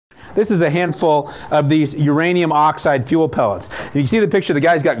This is a handful of these uranium oxide fuel pellets. And you can see the picture, the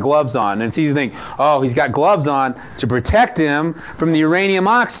guy's got gloves on, and so you think, oh, he's got gloves on to protect him from the uranium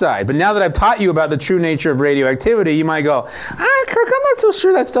oxide. But now that I've taught you about the true nature of radioactivity, you might go, Kirk, I'm not so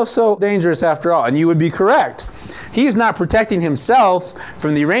sure that stuff's so dangerous after all. And you would be correct. He's not protecting himself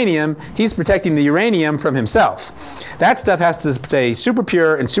from the uranium, he's protecting the uranium from himself. That stuff has to stay super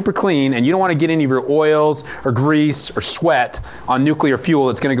pure and super clean, and you don't want to get any of your oils or grease or sweat on nuclear fuel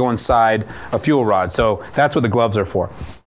that's going to go inside a fuel rod. So that's what the gloves are for.